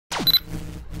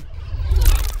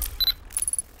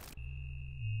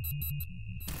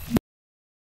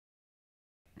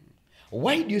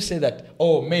Why do you say that?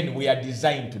 Oh, men, we are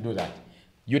designed to do that.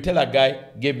 You tell a guy,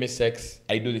 give me sex,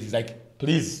 I do this. He's like,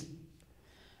 please.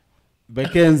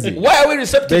 Mackenzie. Why are we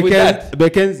receptive with that?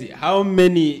 Mackenzie, how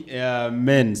many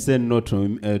men say no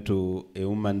to a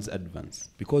woman's advance?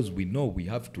 Because we know we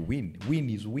have to win. Win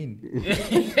is win.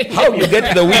 How you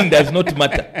get the win does not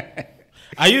matter.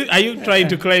 Are you trying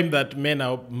to claim that men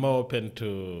are more open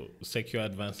to sexual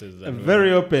advances than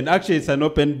Very open. Actually, it's an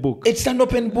open book. It's an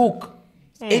open book.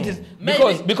 It is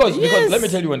because let me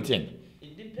tell you one thing.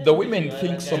 The women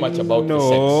think so much about the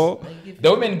sex.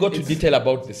 The women go to detail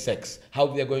about the sex, how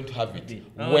they are going to have it,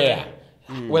 where,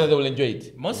 whether they will enjoy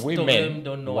it. Most women of them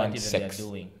don't know want what sex. they are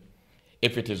doing.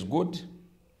 If it is good,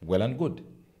 well and good.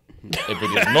 If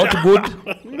it is not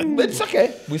good, it's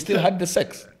okay. We still had the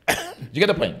sex. You get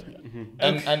the point?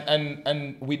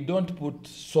 And we don't put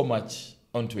so much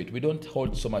onto it. We don't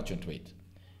hold so much onto it.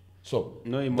 So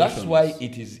that's why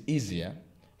it is easier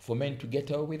for men to get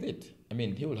away with it. I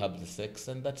mean, he will have the sex,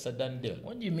 and that's a done deal.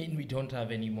 What do you mean we don't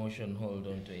have any emotion hold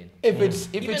on to it? If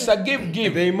it's a give.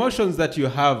 The emotions that you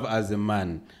have as a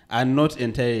man are not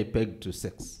entirely pegged to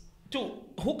sex. To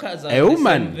hookers are A the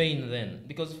woman. same vein then,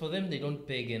 because for them they don't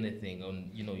peg anything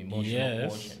on emotional Yes.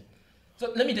 portion.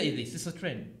 So let me tell you this: it's a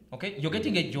trend. Okay, you're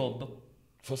getting a job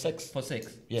For sex.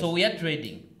 Yes. So we are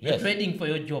trading. You're trading for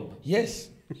your job. Yes.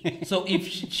 So if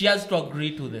she has to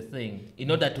agree to the thing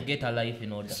in order to get her life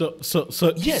in order.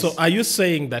 Yes. So are you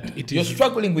saying that it is? You're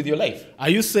struggling with your life. Are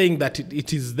you saying that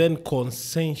it is then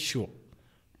consensual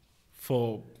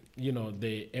for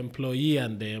the employee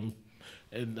and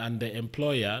the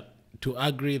employer to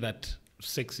agree that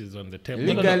sex is on the table?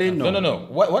 Legally, No.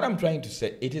 What I'm trying to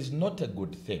say, it is not a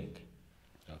good thing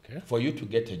for you to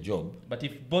get a job. But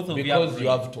if both of because you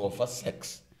have to offer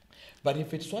sex. But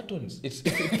if it's what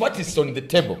is on the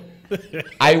table,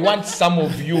 I want some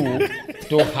of you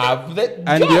to have the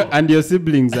job. And your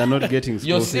siblings are not getting school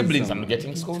Your fees. siblings are not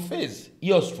getting school fees.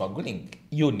 You're struggling.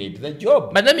 You need the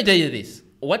job. But let me tell you this.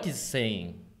 What is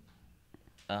saying,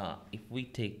 if we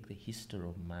take the history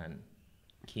of man,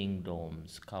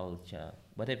 kingdoms, culture,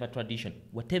 whatever tradition,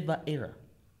 whatever era,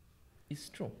 it's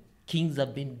true. Kings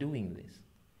have been doing this.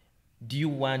 Do you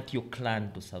want your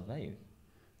clan to survive?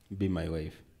 Be my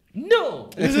wife. No.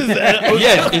 This is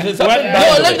Yes, it is happening.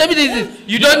 No, let me do this.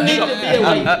 You don't need to be a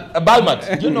wife.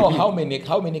 Balmat, do you know how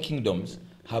many kingdoms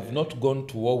have not gone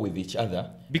to war with each other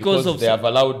because they have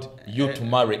allowed you to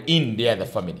marry in the other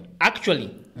family?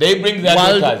 Actually, they bring their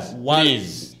daughters.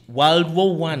 Please. World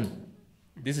War One.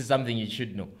 This is something you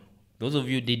should know. Those of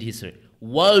you who did history.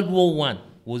 World War One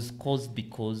was caused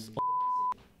because of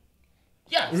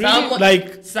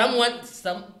really?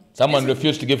 Someone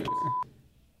refused to give.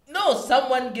 No,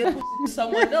 someone gave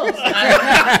someone else.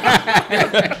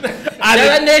 And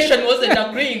the other nation wasn't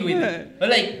agreeing with it. But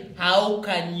like, how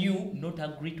can you not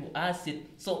agree to us?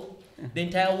 So the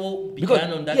entire war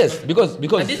began on that. Yes, because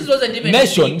and this wasn't even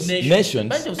nations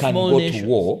bunch of can small go nations to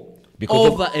war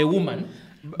because over a woman,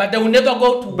 but they will never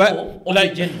go to war over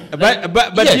a general.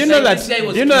 But Yes. you know This guy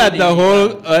was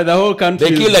that the whole country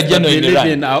They kill a general we in live Iran.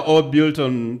 in are all built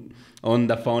on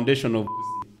the foundation of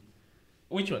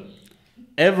Which one?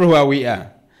 everywhere we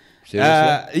are.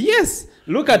 Seriously? Yes.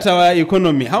 Look at our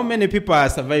economy. How many people are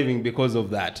surviving because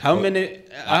of that? How many?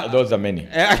 Those are many.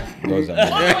 Those are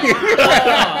many.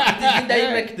 It is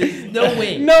indirect. There's no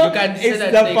way. No, you can say it's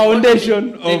that the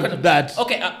foundation economy- of that.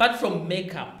 Okay, apart from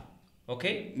makeup,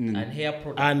 okay, and hair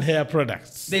products. and hair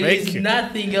products. There Thank is you.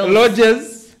 nothing else.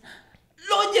 Lodges.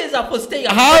 Lodges are for staying.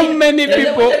 How many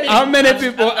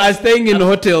people are staying in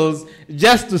hotels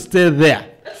just to stay there?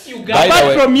 That's you By guys. the Apart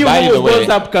way- from you by who the way- goes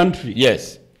up country.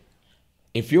 Yes.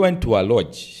 If you went to a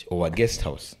lodge or a guest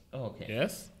house, Okay.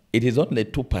 Yes. it is only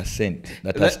 2%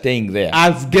 that are staying there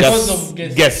As Because guests. of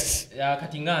guests. Guests.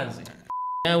 Katinganzi.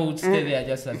 I would stay there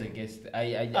just as a guest.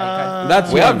 I can't.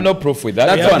 That's We one. have no proof with that.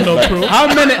 That's have one. no proof. How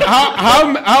many?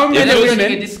 How many They're using a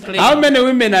women? disclaimer. How many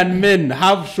women and men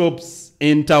have shops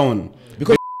in town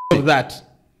because of that?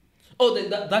 Oh,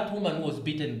 that woman who was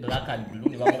beaten black and blue.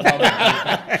 Which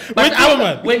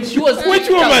woman? When she was Which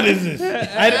woman is this?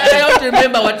 I don't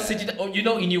remember what city.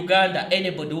 In Uganda,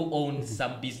 anybody who owns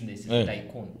some business is a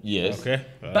tycoon. Yes. Okay.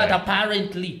 But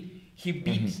apparently, he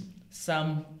beat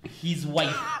his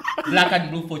wife, black and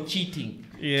blue, for cheating.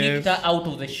 Yes. Kicked her out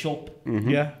of the shop.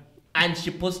 Yeah. And she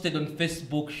posted on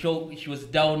Facebook, she was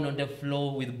down on the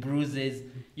floor with bruises,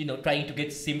 trying to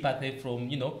get sympathy from,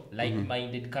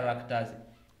 like-minded characters.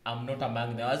 I'm not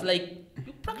among them. I was like,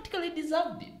 you practically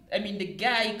deserved it. I mean, the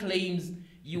guy claims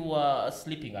you were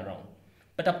sleeping around.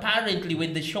 But apparently,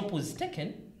 when the shop was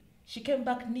taken, she came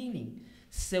back kneeling.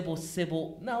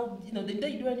 Sebo. Now, did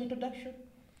they do an introduction?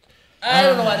 I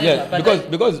don't know what. Yeah,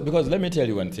 because let me tell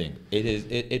you one thing.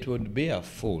 It would be a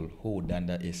fool who would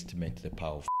underestimate the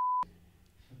power of.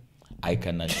 I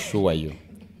can assure you,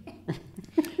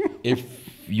 if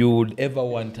you would ever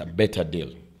want a better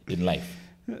deal in life,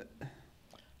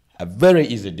 a very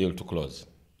easy deal to close,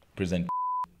 present.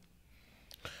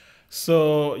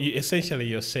 So essentially,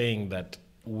 you're saying that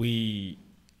we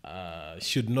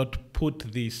should not put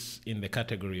this in the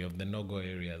category of the no-go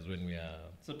areas when we are.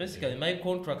 So basically, my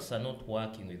contracts are not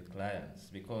working with clients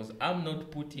because I'm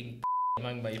not putting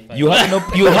among my files. You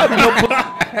have no.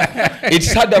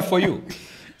 It's harder for you.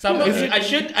 I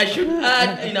should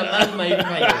add in among my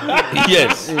files.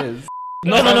 Yes.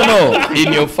 No.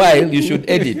 In your file, you should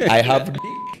edit. I have.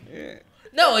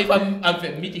 No, if I'm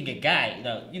meeting a guy,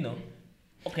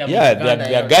 okay.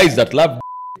 There are guys that love.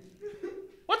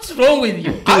 What's wrong with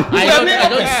you? I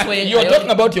don't swear. You're talking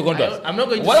about your contract. I'm not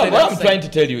going to what say I'm trying to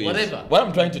tell you is, whatever.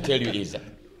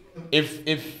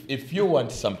 if you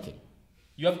want something,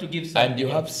 you have to give something. and you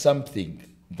have something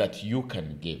that you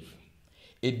can give,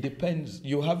 it depends.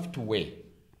 You have to weigh.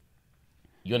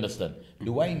 You understand?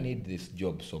 Do I need this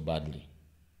job so badly?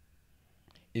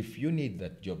 If you need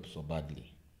that job so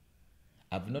badly,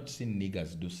 I've not seen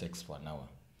niggers do sex for an hour.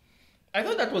 I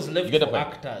thought that was left for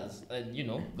actors, that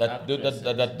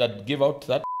give out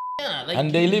that, yeah,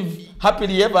 and they live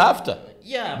happily ever after.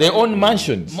 Yeah, they own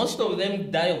mansions. Most of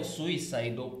them die of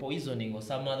suicide or poisoning or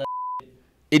some other.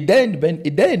 It didn't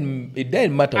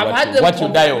matter what you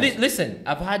die of. Listen,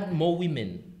 I've had more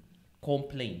women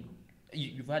complain.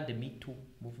 You've had the Me Too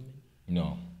movement?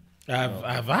 No,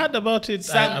 I've heard about it.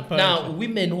 Now,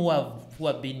 women who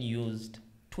have been used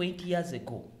 20 years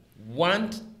ago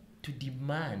want to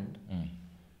demand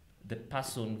the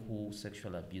person who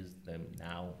sexually abused them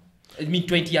now. 20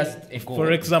 years ago.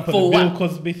 For example, the Bill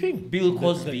Cosby thing. Bill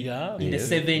Cosby in the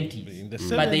 70s.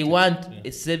 But they want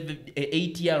a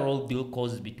 80-year-old Bill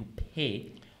Cosby to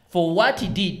pay for what he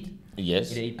did. Yes.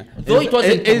 Though it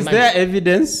wasn't. Is there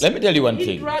evidence? Let me tell you one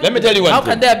thing. How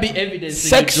can there be evidence?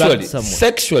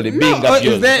 Sexually being abused.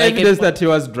 Is there evidence that he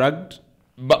was drugged?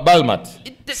 Balmat,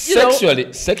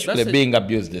 sexually being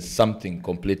abused is something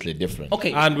completely different.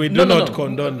 Okay, and we do not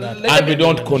condone that. And we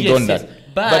don't condone that.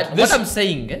 But what I'm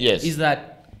saying is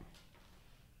that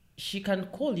she can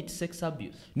call it sex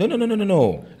abuse. No.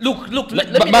 Look. Let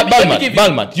me give you.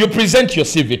 Balmat, you present your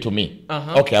CV to me.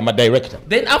 Okay, I'm a director.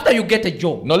 Then after you get a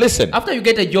job. No, listen. After you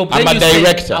get a job, I'm then a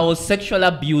director. Say, I was sexually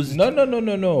abused.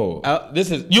 No.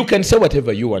 You can say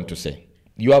whatever you want to say.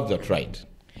 You have that right.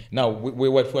 Now,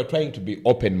 we're trying to be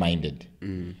open-minded.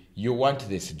 You want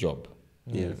this job.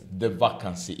 Yes. The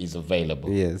vacancy is available.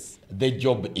 Yes. The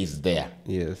job is there.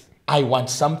 Yes. I want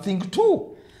something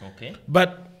too. Okay.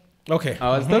 But, okay.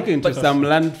 I was talking to some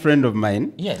land friend of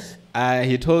mine. Yes.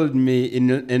 He told me,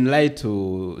 in light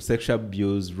to sexual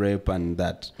abuse, rape, and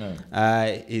that,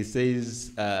 he says,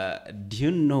 do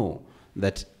you know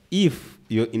that if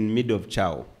you're in mid of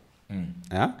chow,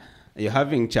 you're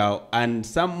having chow, and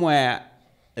somewhere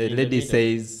a lady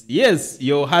says, yes,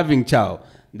 you're having chow.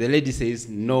 The lady says,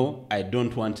 no, I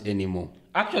don't want any more.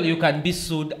 Actually, you can be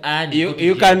sued and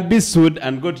you can be sued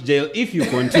and go to jail if you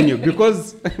continue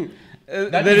because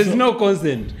there is no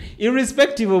consent,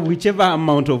 irrespective of whichever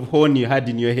amount of horn you had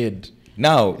in your head.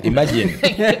 Now,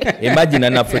 imagine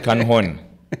an African horn.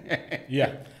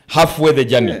 Yeah. Halfway the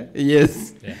journey.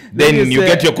 Yes. Yeah. Then you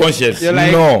get your conscience. You're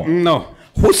like, no.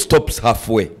 Who stops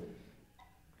halfway?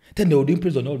 Then they would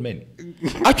imprison all men.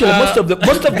 Actually,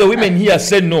 most of the women here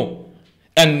say no,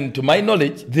 and to my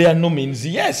knowledge, their no means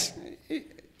yes.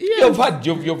 You've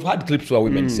had clips where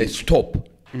women say stop,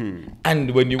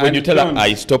 and when you tell her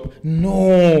I stop,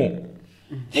 no,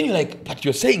 then you're like, but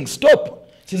you're saying stop.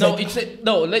 Let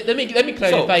me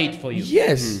clarify it for you.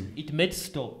 Yes, it made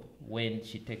stop when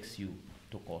she takes you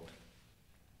to court.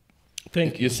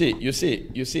 Thank you. You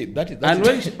see. That is. And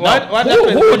when what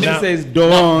happens when she says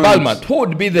don't? Balmat, who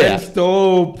would be there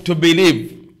stop to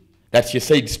believe that she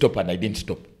said stop and I didn't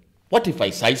stop? What if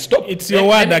I say stop? It's your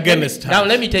word against her. Now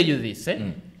let me tell you this.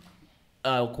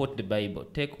 I'll quote the Bible.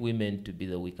 Take women to be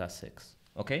the weaker sex.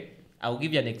 Okay? I'll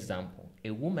give you an example.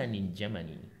 A woman in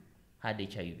Germany had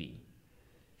HIV.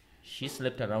 She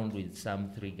slept around with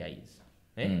some 3 guys.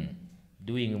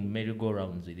 Doing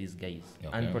merry-go-rounds with these guys.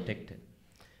 Okay. Unprotected.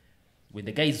 When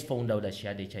the guys found out that she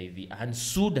had HIV and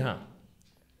sued her,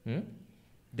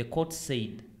 the court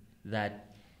said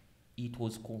that it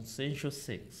was consensual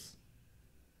sex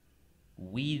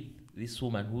with this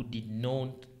woman who did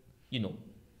not,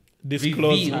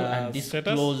 disclose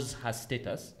her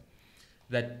status,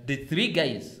 that the 3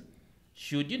 guys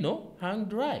should, hang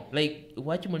dry. Like,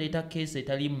 watch monitor case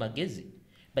etali magezi.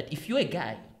 But if you're a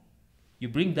guy, you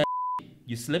bring that,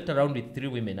 you slept around with 3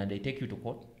 women and they take you to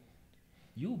court,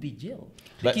 you'll be jailed.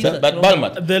 But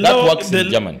Balmat, that works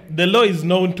in Germany. The law is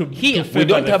known to Here. to We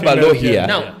don't favor have the a law female here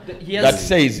gender. Now, that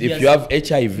says if you have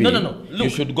HIV, No. you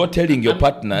Look, should go telling your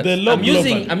partners. the law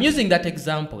I'm using that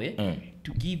example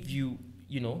to give you,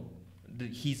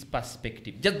 his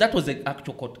perspective. Just that was the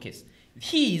actual court case.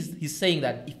 He's saying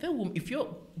that if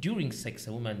you're during sex,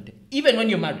 a woman, even when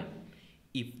you're married,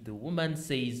 if the woman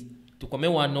says to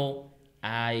Komewano,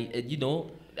 I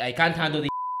can't handle the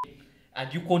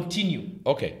and you continue,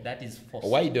 Okay. that is force.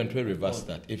 Why don't we reverse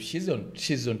that? If she's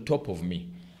on top of me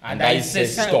And and I I say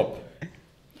say stop,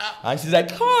 and she's like,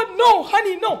 oh no,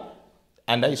 honey, no,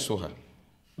 and I saw her.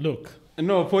 Look,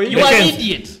 No, for You are an Because-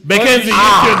 idiot. Mackenzie,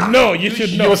 you should know. You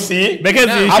should know. You see?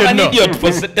 Mackenzie, you I'm should an know. idiot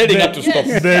for telling her to stop.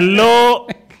 The law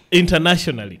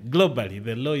internationally, globally,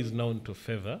 the law is known to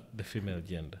favor the female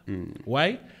gender.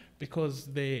 Why? Because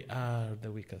they are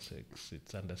the weaker sex.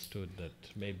 It's understood that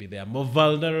maybe they are more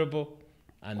vulnerable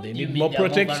and What they do you need mean more they are more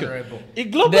protection. vulnerable?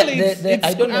 Globally, it's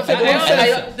I don't know. it's a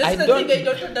consensus. That's the thing I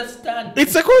don't understand.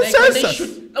 It's a Like, when they consensus.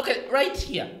 should- okay, right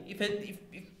here.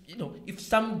 If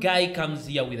some guy comes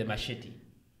here with a machete,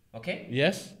 okay?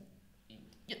 Yes.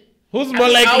 Yeah. Who's I more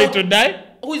mean, likely how- to die?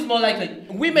 Who is more likely?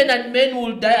 Women and men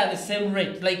will die at the same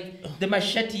rate. Like, the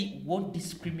machete won't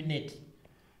discriminate.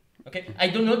 Okay? I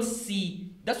do not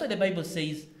see. That's why the Bible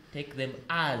says, take them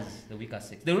as the weaker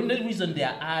sex. The only reason they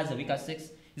are as the weaker sex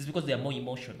is because they are more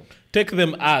emotional. Take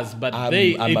them as, but I'm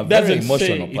it a very doesn't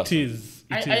emotional say person. it is.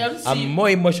 It I is. don't see. I'm more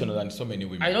emotional than so many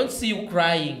women. I don't see you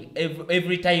crying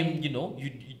every time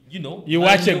You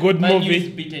watch a good Man U movie. is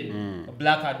beaten,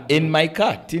 black and In my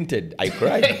car, tinted, I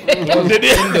cried.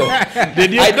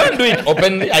 Did you- I don't do it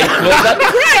openly. I close and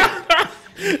cry.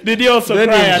 Did you also Then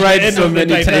cry you at the cried end so of the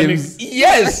many Titanic times.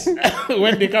 Yes,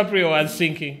 when DiCaprio was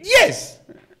sinking? yes.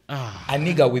 A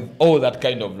nigga with all that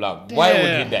kind of love. Why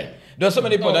would he die? There are so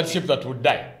many people on that ship that would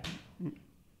die.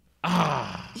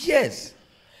 Yes.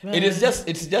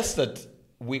 It's just that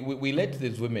we let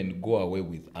these women go away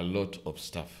with a lot of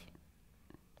stuff.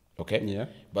 Okay? Yeah.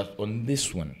 But on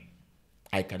this one,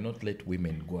 I cannot let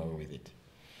women go away with it.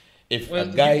 If Well,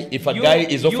 a guy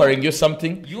is offering you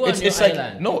something, you on it's your like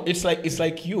island. no, it's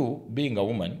like you being a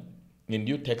woman and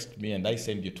you text me and I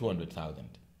send you 200,000,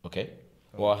 okay?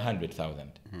 Or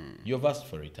 100,000. You've asked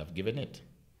for it, I've given it.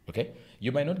 Okay?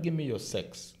 You might not give me your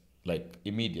sex like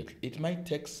immediately. It might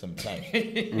take some time.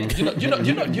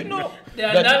 You know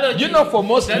The analogy- for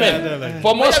most no. men,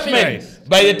 for most Wait a men, minute.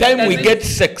 by the time Does we it- get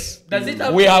sex, does it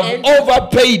have we to have end?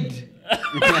 overpaid.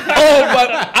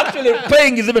 Actually,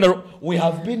 paying is even we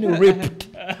have been ripped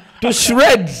to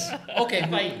shreds. Okay,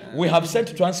 fine. We have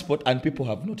sent transport and people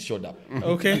have not showed up.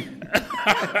 Okay.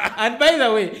 And by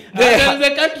the way, there's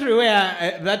a country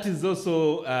where that is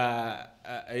also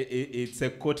it's a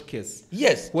court case.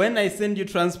 Yes. When I send you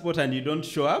transport and you don't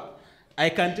show up, I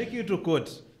can take you to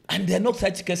court. And there are not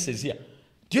such cases here.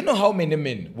 Do you know how many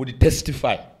men would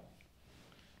testify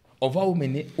of how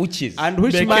many witches And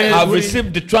which They man can- have is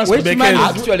received the transport? Which man is-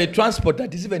 Actually, transport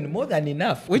that is even more than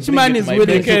enough. to Which bring man it is my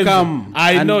willing bed. to come?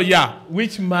 I and know, yeah.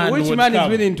 Which man Which would man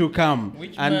come? is willing to come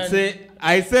Which and man- say,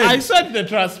 I said, I said the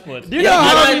transport. do you know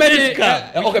how many?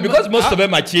 Okay, because most of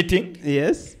them are cheating,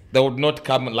 Yes. they would not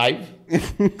come live.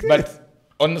 But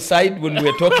on the side, when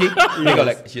we're talking, they go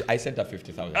like, I sent her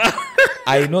 50,000.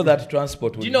 I know that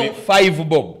transport would you know- be 5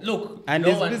 bob. Look, And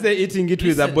no he's one, busy eating it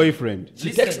with a Listen. boyfriend. She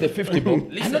Listen. takes the 50 bob.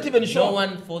 listen, I'm not even sure. No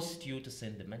one forced you to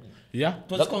send the money. Yeah.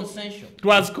 It was That- consensual. It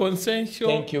was consensual.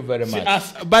 Thank you very She much.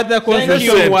 asked- But the you.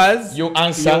 concession was You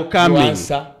answer, you're coming. you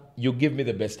answer, you give me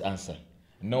the best answer.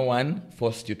 No one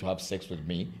forced you to have sex with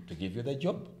me to give you the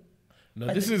job. No,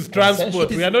 But this the is transport.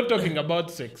 consensual- We are not talking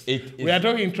about sex. It We is- are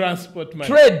talking transport money.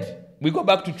 Trade. We go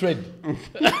back to trade. Trade.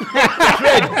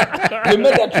 We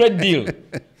made a trade deal.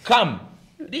 Come.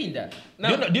 Linda,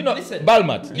 Do you know, listen.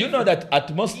 Balmat, you know that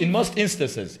in most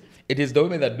instances, it is the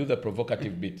women that do the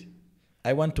provocative bit.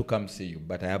 I want to come see you,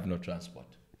 but I have no transport.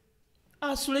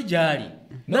 Sule jari.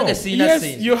 No. Yes,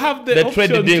 you have the, The option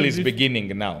trade deal to is be-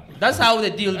 beginning now. That's how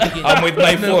the deal begins. I'm with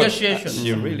my phone. Negotiations.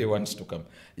 She really wants to come.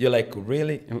 You're like,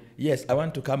 really? Yes, I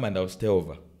want to come and I'll stay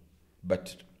over.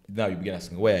 But now you begin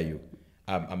asking, where are you?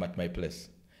 I'm at my place.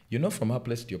 You know, from her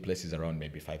place to your place is around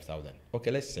maybe 5,000.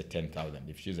 Okay, let's say 10,000.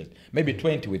 If she's at maybe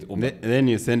 20 with Uber. Then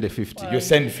you send a 50. You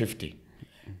send 50.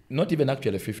 Not even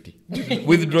actually 50.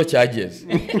 Withdraw charges.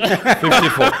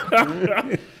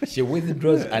 54. She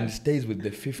withdraws and stays with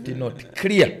the 50 note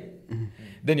clear.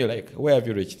 Then you're like, where have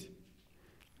you reached?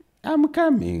 I'm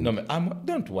coming. No,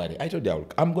 don't worry. I told you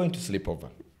I'm going to sleep over.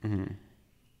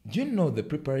 Do you know the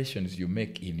preparations you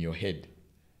make in your head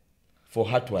for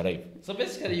her to arrive? So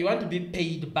basically, you want to be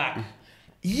paid back.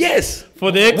 Yes,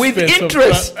 For the with expense of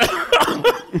interest.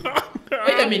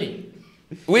 Wait a minute.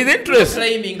 With You're interest.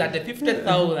 claiming that the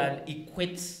 50,000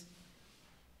 equates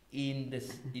in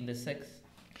the sex.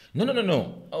 No.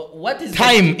 What is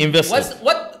Time invested.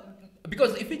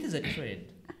 Because if it is a trade,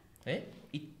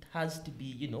 it has to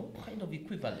be, kind of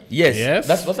equivalent. Yes.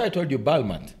 That's what I told you,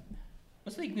 Balmat.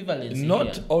 What's the equivalence?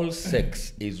 Not here? all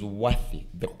sex is worthy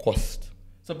the cost.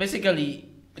 So basically,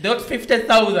 that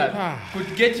 50,000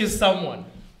 could get you someone.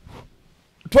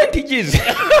 20 G's.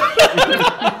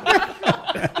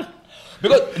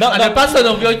 Because now The person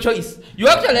of your choice. You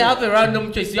actually have a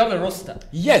random choice. You have a roster.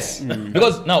 yes,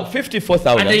 because now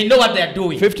 54,000. And they know what they're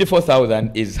doing.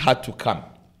 54,000 is her to come.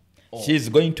 Oh. She's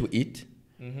going to eat,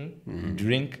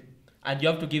 drink, And you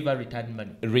have to give her return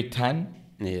money. return,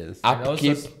 Yes. And also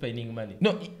upkeep. spending money.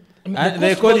 No, And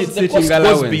they call it the sitting cost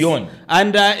allowance. goes beyond.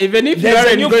 And even if you There's a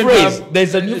aren't new going to phrase. have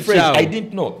There's a new phrase. child. I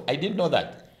didn't know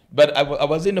that. But I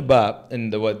was in a bar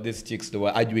and there were these chicks. They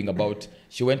were arguing about.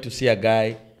 She went to see a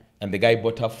guy, and the guy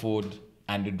bought her food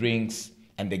and the drinks,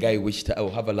 and the guy wished her, "Oh,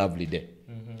 have a lovely day."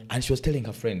 And she was telling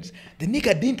her friends, "The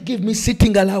nigga didn't give me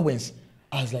sitting allowance."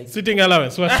 I was like, Sitting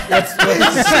allowance. What's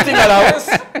 "Sitting allowance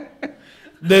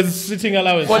there's sitting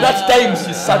allowance? for that time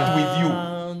she sat with you.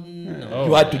 No.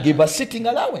 You had to give her sitting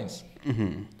allowance."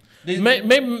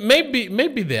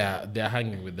 Maybe they're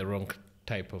hanging with the wrong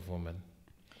type of woman.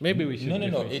 Maybe we should. No. It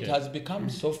differentiate. has become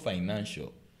so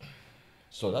financial.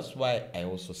 So that's why I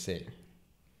also say,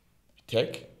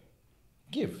 take,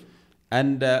 give.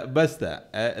 And Buster,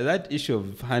 that issue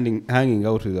of hanging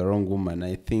out with the wrong woman,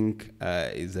 I think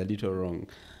is a little wrong.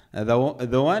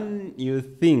 The one you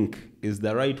think is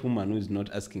the right woman who is not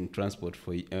asking transport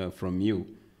from you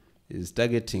is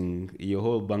targeting your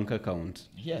whole bank account.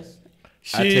 Yes.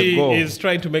 at a She go. is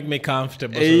trying to make me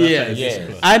comfortable. So Yes.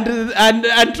 Yes.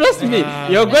 And trust me,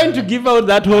 you're going to give out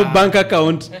that whole bank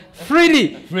account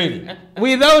freely Really.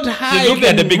 without her looking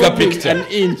at the even bigger moving picture. an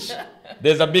inch.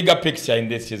 There's a bigger picture in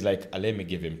this. She's like, let me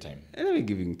give him time. Let me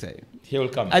give him time. He will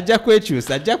come. Ajja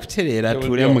kwekyusa ajja kutereera It will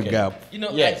tule be mu okay. gap.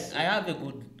 Yes. I have a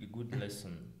good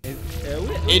lesson.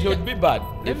 It would be bad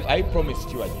if I promised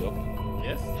you a job,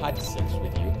 Yes. had sex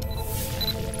with you.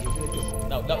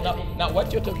 Now,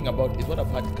 what you're talking about is what I've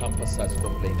had campusers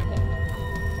complain about.